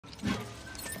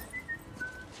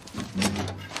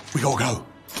We gotta go.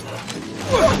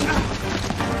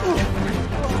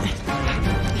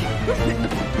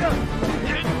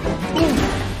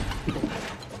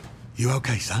 You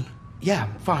okay, son? Yeah,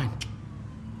 I'm fine.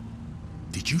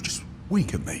 Did you just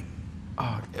wink at me?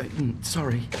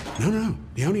 Sorry. No.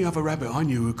 The only other rabbit I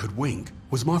knew who could wink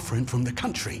was my friend from the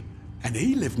country, and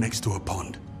he lived next to a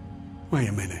pond. Wait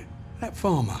a minute. That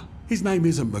farmer, his name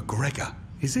isn't McGregor,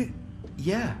 is it?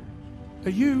 Yeah.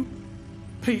 Are you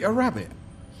Peter Rabbit?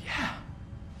 Yeah.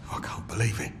 I can't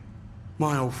believe it.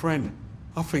 My old friend.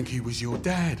 I think he was your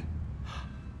dad.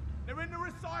 They're in the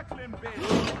recycling bin.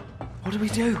 What do we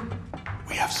do?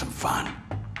 We have some fun.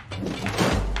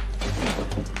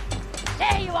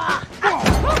 There you are!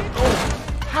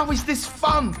 How is this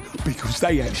fun? Because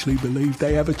they actually believe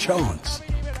they have a chance.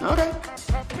 Okay.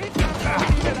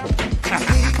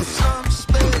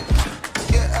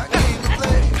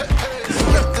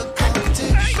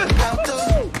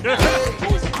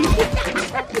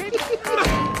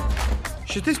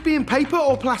 Should this be in paper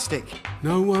or plastic?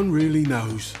 No one really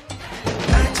knows.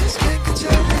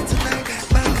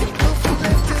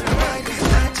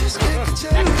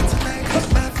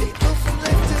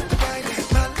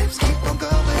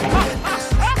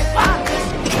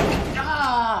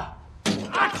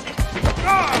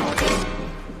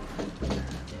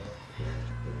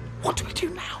 What do we do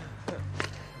now?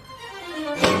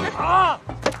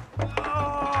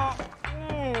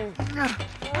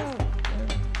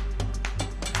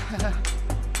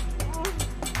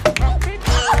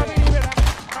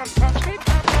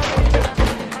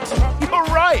 You're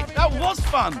right, that was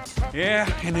fun. Yeah,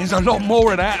 and there's a lot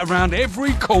more of that around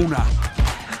every corner.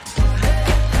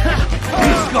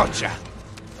 He's gotcha.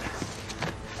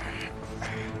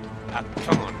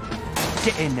 Come on.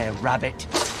 Get in there, rabbit.